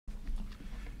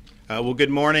Well, good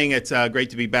morning. It's great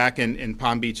to be back in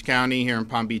Palm Beach County here in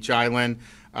Palm Beach Island.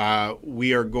 I'm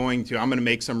going to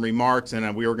make some remarks,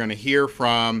 and we are going to hear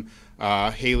from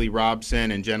Haley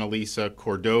Robson and Jenalisa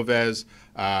Cordovez,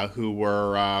 who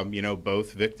were,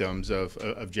 both victims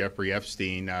of Jeffrey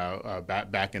Epstein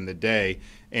back in the day.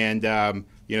 And,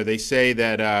 they say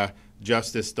that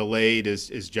justice delayed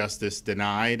is justice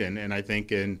denied, and I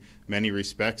think in many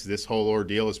respects this whole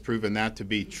ordeal has proven that to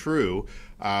be true.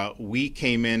 We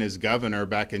came in as governor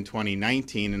back in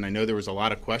 2019, and I know there was a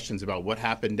lot of questions about what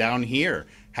happened down here.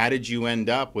 How did you end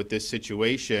up with this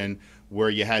situation where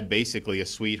you had basically a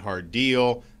sweetheart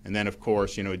deal? And then, of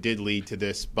course, it did lead to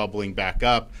this bubbling back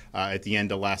up at the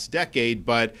end of last decade.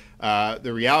 But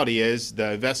the reality is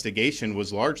the investigation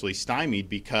was largely stymied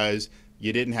because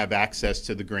you didn't have access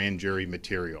to the grand jury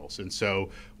materials. And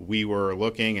so we were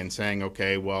looking and saying,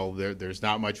 okay, well, there's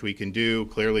not much we can do.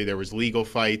 Clearly there was legal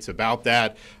fights about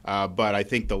that. But I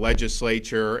think the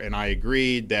legislature and I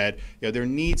agreed that there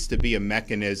needs to be a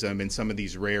mechanism in some of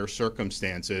these rare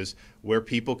circumstances where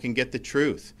people can get the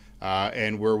truth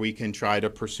and where we can try to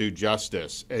pursue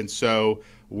justice. And so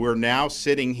we're now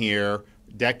sitting here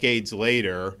decades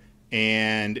later,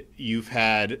 and you've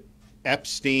had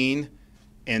Epstein,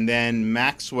 and then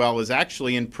Maxwell is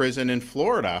actually in prison in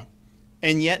Florida,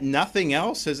 and yet nothing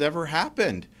else has ever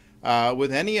happened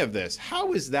with any of this.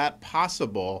 How is that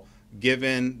possible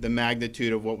given the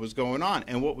magnitude of what was going on?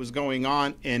 And what was going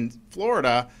on in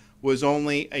Florida was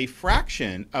only a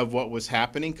fraction of what was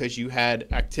happening, because you had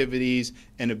activities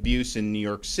and abuse in New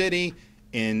York City,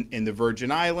 in the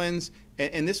Virgin Islands,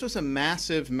 and this was a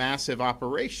massive, massive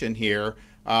operation here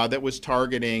that was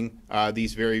targeting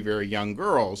these very, very young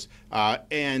girls.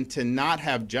 And to not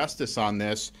have justice on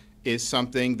this is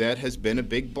something that has been a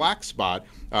big black spot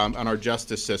on our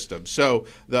justice system. So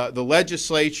the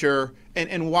legislature,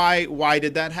 and why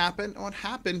did that happen? Well, it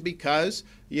happened because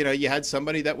you had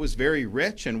somebody that was very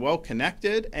rich and well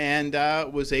connected and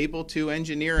was able to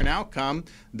engineer an outcome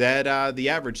that the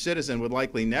average citizen would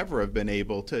likely never have been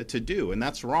able to do, and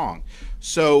that's wrong.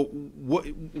 So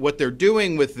what they're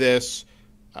doing with this,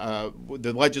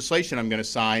 the legislation I'm going to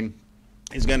sign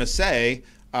is going to say,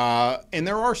 and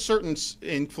there are certain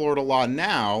in Florida law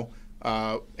now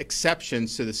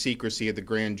exceptions to the secrecy of the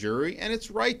grand jury, and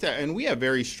it's right there. And we have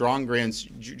very strong grand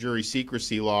jury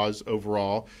secrecy laws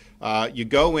overall. You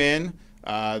go in,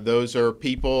 those are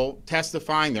people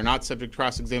testifying, they're not subject to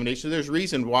cross-examination. There's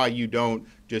reason why you don't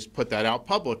just put that out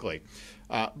publicly.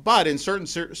 But in certain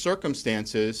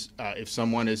circumstances, if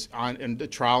someone is in the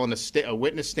trial in a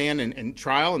witness stand and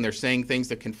trial, and they're saying things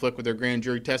that conflict with their grand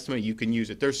jury testimony, you can use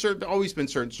it. There's always been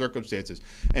certain circumstances,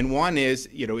 and one is,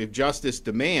 if justice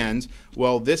demands,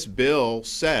 well, this bill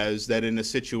says that in a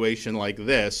situation like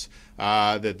this,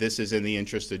 that this is in the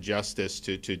interest of justice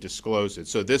to disclose it.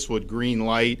 So this would green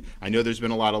light. I know there's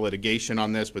been a lot of litigation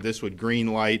on this, but this would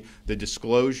green light the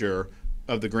disclosure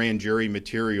of the grand jury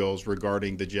materials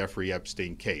regarding the Jeffrey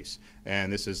Epstein case.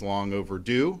 And this is long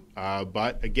overdue,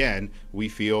 but again, we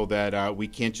feel that we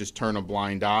can't just turn a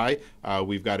blind eye.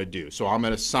 We've got to do. So I'm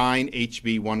going to sign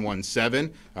HB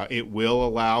 117. It will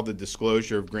allow the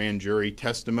disclosure of grand jury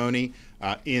testimony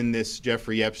in this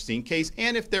Jeffrey Epstein case,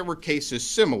 and if there were cases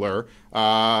similar,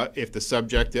 if the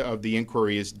subject of the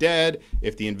inquiry is dead,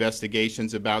 if the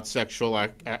investigation's about sexual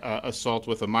assault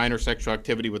with a minor, sexual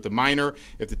activity with a minor,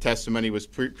 if the testimony was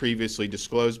previously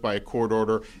disclosed by a court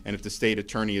order, and if the state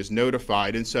attorney is notified.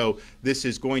 And so this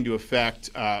is going to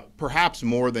affect perhaps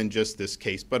more than just this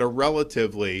case, but a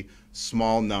relatively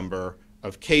small number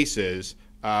of cases.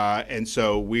 And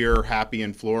so we're happy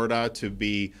in Florida to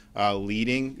be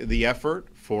leading the effort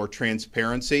for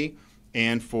transparency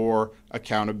and for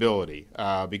accountability,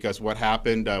 because what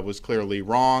happened was clearly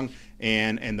wrong,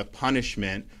 and the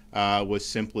punishment was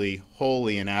simply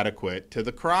wholly inadequate to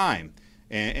the crime.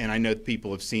 And I know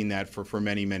people have seen that for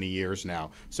many, many years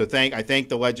now. So I thank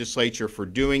the legislature for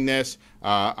doing this.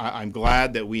 I'm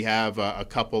glad that we have a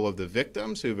couple of the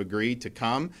victims who've agreed to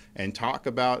come and talk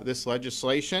about this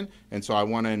legislation. And so I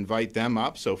want to invite them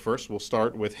up. So first we'll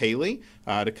start with Haley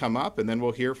to come up, and then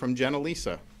we'll hear from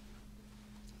Jenalisa.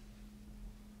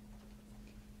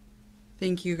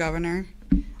 Thank you, Governor.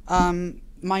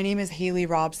 My name is Haley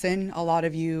Robson. A lot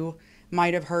of you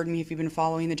might have heard me if you've been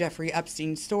following the Jeffrey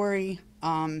Epstein story.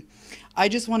 I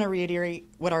just want to reiterate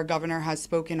what our governor has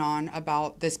spoken on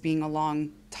about this being a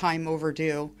long time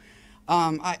overdue.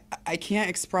 I can't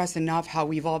express enough how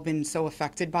we've all been so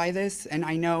affected by this, and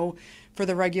I know for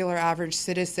the regular average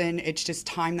citizen, it's just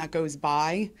time that goes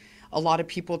by. a lot of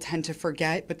people tend to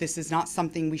forget, but this is not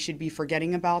something we should be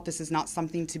forgetting about. This is not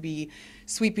something to be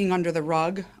sweeping under the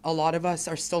rug. A lot of us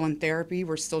are still in therapy.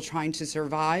 We're still trying to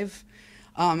survive.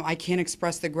 I can't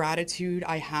express the gratitude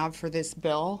I have for this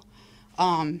bill.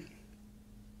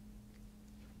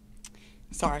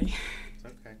 Sorry. It's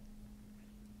okay.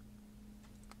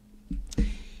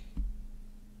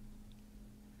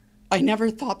 I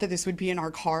never thought that this would be in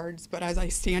our cards, but as I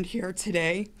stand here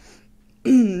today,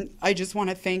 I just want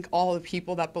to thank all the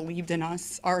people that believed in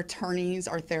us, our attorneys,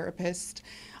 our therapists,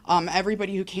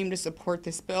 everybody who came to support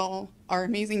this bill, our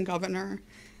amazing governor.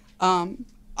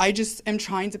 I just am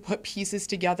trying to put pieces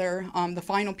together, the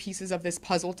final pieces of this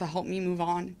puzzle to help me move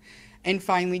on and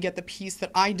finally get the peace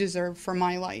that I deserve for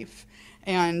my life.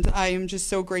 And I am just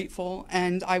so grateful,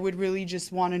 and I would really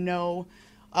just want to know,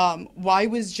 why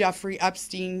was Jeffrey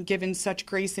Epstein given such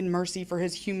grace and mercy for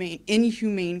his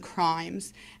inhumane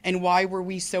crimes? And why were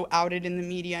we so outed in the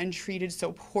media and treated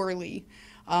so poorly?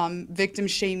 Victim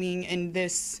shaming in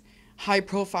this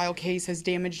high-profile case has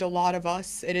damaged a lot of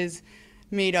us. It has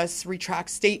made us retract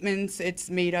statements. It's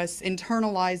made us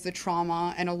internalize the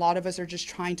trauma. And a lot of us are just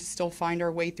trying to still find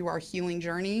our way through our healing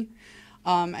journey.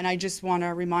 And I just want to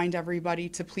remind everybody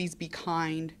to please be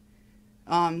kind.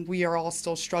 We are all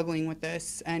still struggling with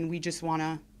this, and we just want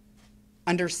to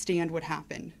understand what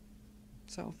happened.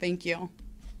 So thank you.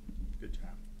 Good job.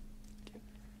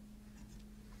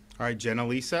 All right, Jenna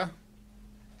Lisa.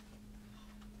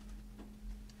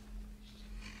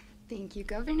 Thank you,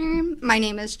 Governor. My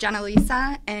name is Jenna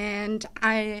Lisa, and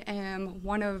I am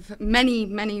one of many,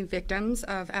 many victims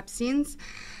of Epstein's.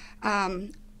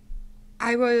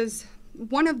 I was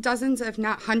one of dozens, if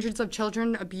not hundreds, of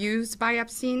children abused by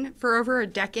Epstein for over a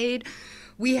decade.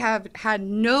 We have had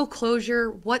no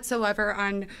closure whatsoever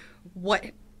on what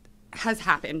has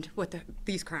happened with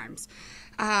these crimes.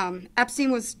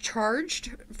 Epstein was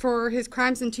charged for his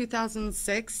crimes in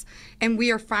 2006, and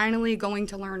we are finally going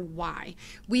to learn why.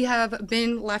 We have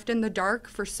been left in the dark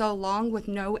for so long with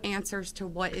no answers to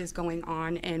what is going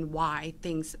on and why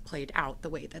things played out the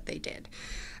way that they did.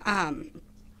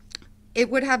 It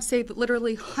would have saved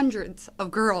literally hundreds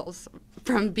of girls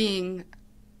from being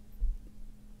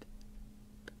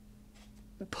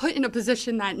put in a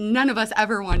position that none of us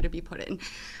ever wanted to be put in.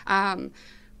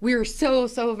 We are so,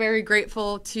 so very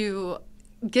grateful to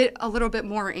get a little bit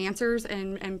more answers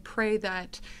and pray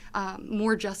that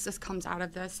more justice comes out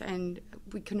of this. And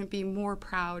we couldn't be more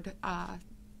proud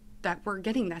that we're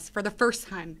getting this for the first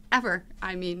time ever.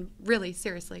 I mean, really,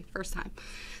 seriously, first time.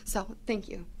 So thank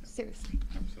you, seriously.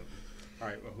 Absolutely. All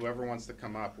right, well, whoever wants to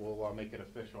come up, we'll make it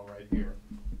official right here.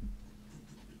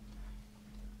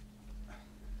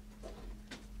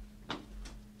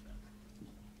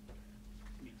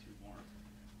 Need two more.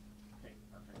 Okay,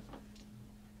 perfect.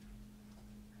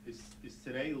 Is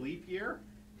today leap year?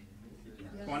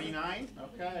 29?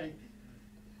 Okay.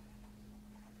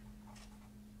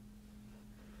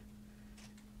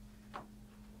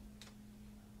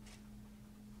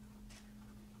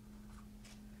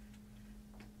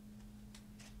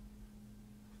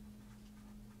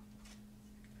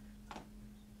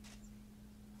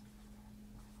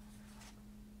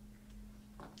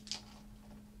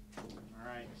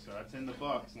 So that's in the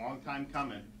books. Long time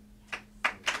coming.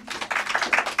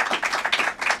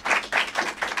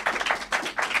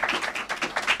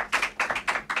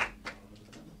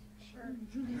 Sure.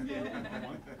 Yeah.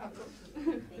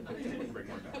 Bring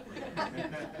more down.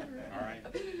 All right.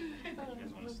 You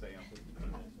guys want to stay up?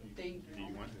 Thank you. Do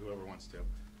you want? Whoever wants to.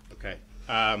 Okay.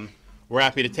 We're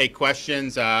happy to take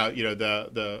questions. You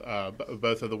know,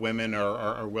 both of the women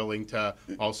are willing to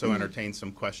also entertain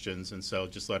some questions, and so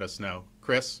just let us know.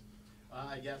 Chris?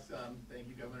 Yes, thank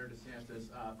you, Governor DeSantis.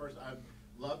 First, I'd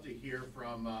love to hear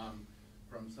from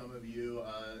some of you,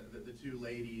 the two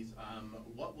ladies.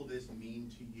 What will this mean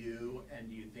to you, and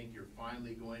do you think you're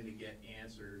finally going to get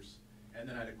answers? And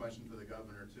then I had a question for the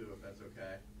governor, too, if that's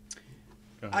okay.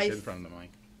 Go ahead, in front of the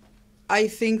mic. I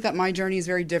think that my journey is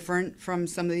very different from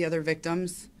some of the other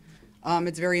victims.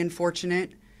 It's very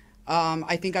unfortunate.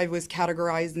 I think I was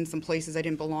categorized in some places I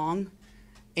didn't belong.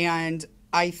 And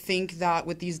I think that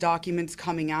with these documents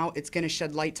coming out, it's going to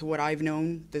shed light to what I've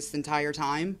known this entire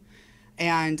time.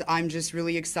 And I'm just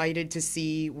really excited to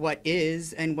see what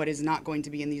is and what is not going to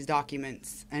be in these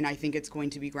documents. And I think it's going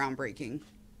to be groundbreaking.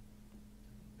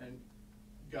 And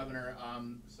Governor,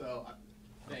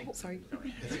 thank you. Sorry.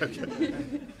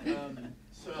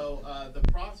 The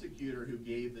prosecutor who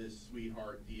gave this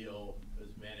sweetheart deal was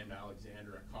a man named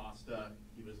Alexander Acosta.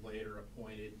 He was later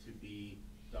appointed to be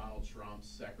Donald Trump's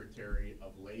Secretary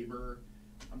of Labor.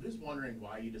 I'm just wondering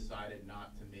why you decided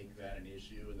not to make that an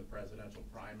issue in the presidential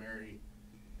primary.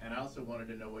 And I also wanted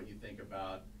to know what you think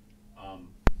about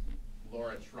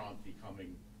Laura Trump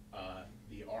becoming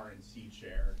the RNC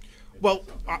chair. Well,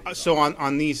 so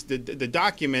on these, the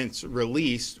documents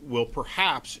released will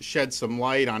perhaps shed some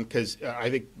light on, because I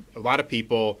think a lot of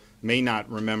people may not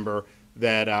remember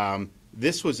that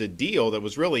this was a deal that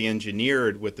was really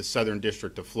engineered with the Southern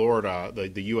District of Florida,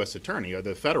 the U.S. Attorney, or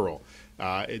the federal.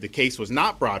 The case was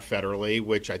not brought federally,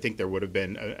 which I think there would have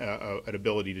been an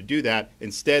ability to do that.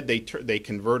 Instead, they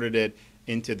converted it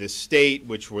into the state,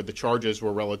 which were the charges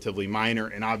were relatively minor,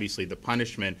 and obviously the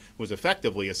punishment was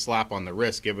effectively a slap on the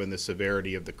wrist given the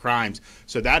severity of the crimes.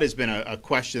 So that has been a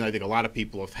question I think a lot of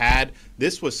people have had.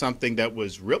 This was something that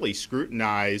was really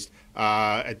scrutinized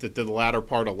at the latter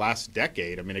part of last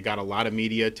decade. I mean, it got a lot of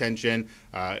media attention.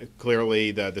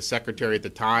 Clearly, the secretary at the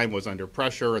time was under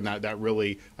pressure, and that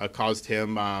really caused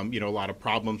him, a lot of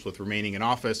problems with remaining in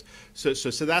office. So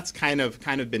that's kind of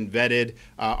been vetted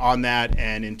on that.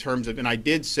 And in terms of, and I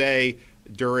did say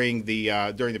during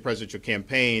the presidential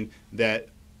campaign that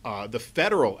the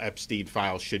federal Epstein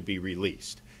files should be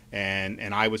released,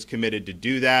 and I was committed to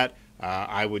do that.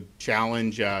 I would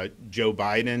challenge Joe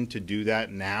Biden to do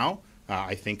that now.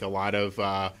 I think a lot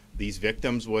of these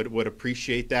victims would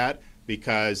appreciate that,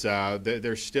 because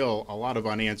there's still a lot of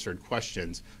unanswered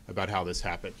questions about how this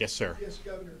happened. Yes, sir. Yes,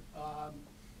 Governor.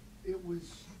 It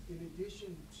was in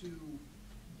addition to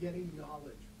getting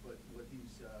knowledge what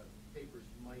these papers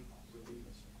might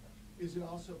release. Is it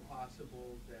also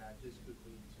possible that this could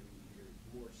lead to either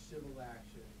more civil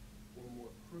action or more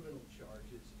criminal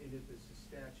charges? And if it's a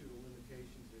statute of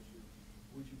limitations issue,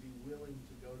 would you be willing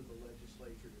to go to the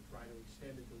legislature to try to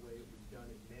extend it the way it was done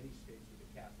in many states with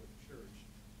the Catholic Church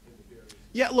in the various?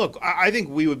 Yeah, look, I think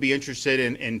we would be interested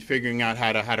in figuring out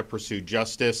how to pursue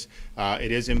justice. It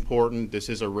is important. This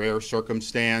is a rare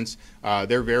circumstance.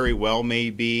 There very well may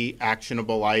be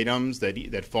actionable items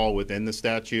that fall within the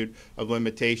statute of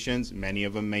limitations. Many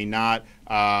of them may not,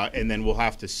 and then we'll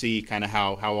have to see kind of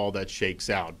how all that shakes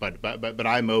out. But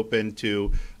I'm open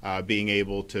to being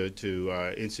able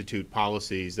to institute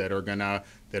policies that are gonna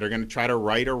try to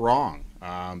right a wrong,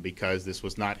 because this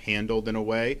was not handled in a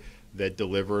way that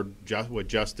delivered what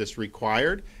justice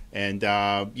required. And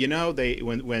when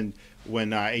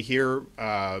I hear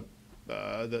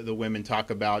the women talk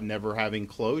about never having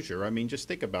closure, I mean, just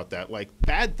think about that. Like,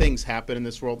 bad things happen in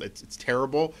this world. It's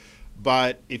terrible.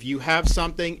 But if you have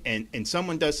something and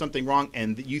someone does something wrong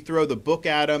and you throw the book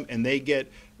at them and they get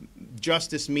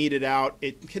justice meted out,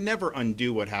 it can never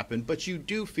undo what happened. But you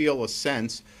do feel a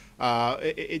sense,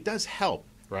 it does help,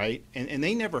 right? And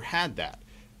they never had that.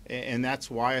 And that's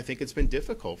why I think it's been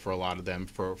difficult for a lot of them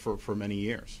for many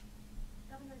years.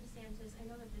 Governor DeSantis, I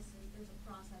know that there's a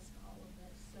process to all of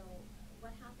this. So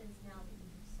what happens now that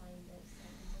you've signed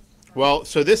this? Well,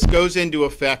 so this goes into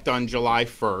effect on July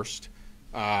 1st.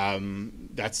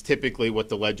 That's typically what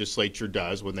the legislature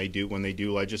does when they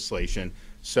do legislation.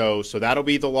 So that'll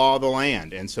be the law of the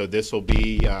land, and so this will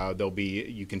be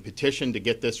you can petition to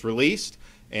get this released,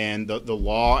 and the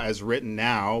law as written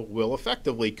now will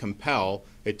effectively compel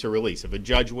it to release. If a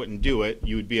judge wouldn't do it,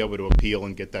 you would be able to appeal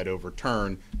and get that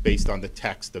overturned based on the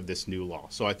text of this new law.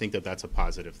 So I think that that's a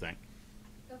positive thing.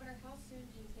 Governor, how soon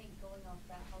do you think, going off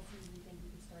that, how soon do you think we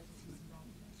can start to see some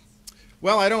documents?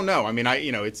 Well, I don't know. I mean,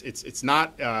 it's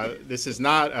not. This is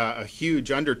not a huge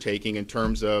undertaking in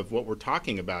terms of what we're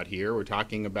talking about here. We're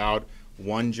talking about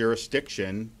one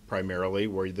jurisdiction primarily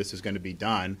where this is going to be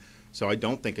done. So I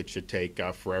don't think it should take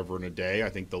forever and a day. I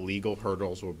think the legal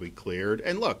hurdles will be cleared.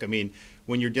 And look, I mean,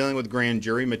 when you're dealing with grand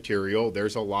jury material,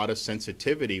 there's a lot of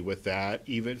sensitivity with that,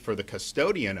 even for the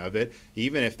custodian of it.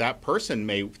 Even if that person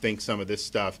may think some of this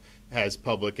stuff has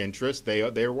public interest,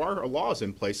 there are laws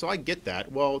in place. So I get that.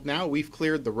 Well, now we've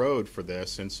cleared the road for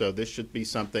this, and so this should be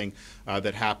something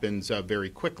that happens very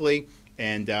quickly,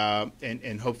 and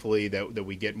hopefully that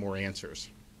we get more answers.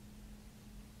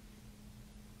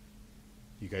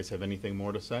 You guys have anything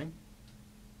more to say?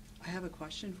 I have a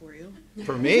question for you.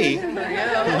 For me? For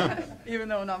you, even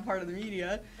though I'm not part of the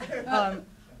media.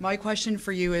 My question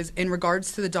for you is, in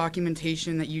regards to the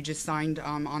documentation that you just signed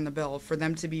on the bill for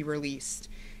them to be released,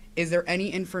 is there any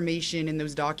information in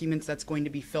those documents that's going to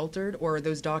be filtered, or are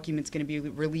those documents going to be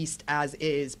released as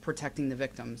is, protecting the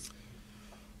victims?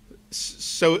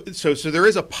 So there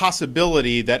is a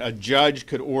possibility that a judge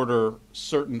could order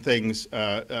certain things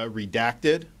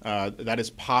redacted. That is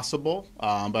possible,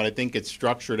 but I think it's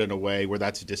structured in a way where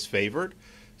that's disfavored.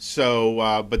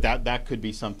 So, but that could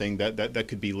be something that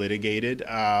could be litigated.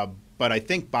 But I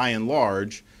think by and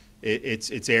large,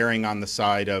 it's erring on the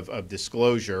side of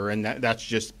disclosure, and that's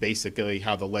just basically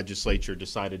how the legislature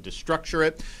decided to structure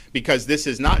it, because this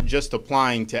is not just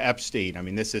applying to Epstein. I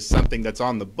mean, this is something that's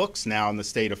on the books now in the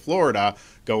state of Florida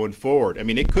going forward. I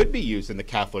mean, it could be used in the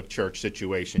Catholic Church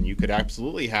situation. You could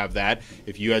absolutely have that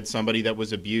if you had somebody that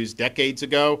was abused decades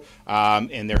ago,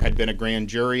 and there had been a grand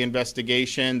jury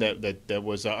investigation that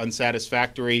was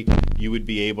unsatisfactory. You would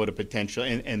be able to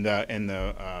potentially, and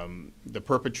the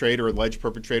perpetrator, alleged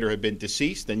perpetrator, had been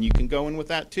deceased, then you can go in with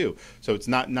that too. So it's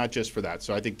not just for that.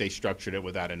 So I think they structured it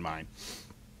with that in mind.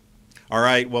 All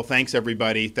right. Well, thanks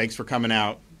everybody. Thanks for coming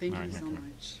out. Thank All you right. so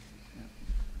much.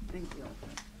 Thank you.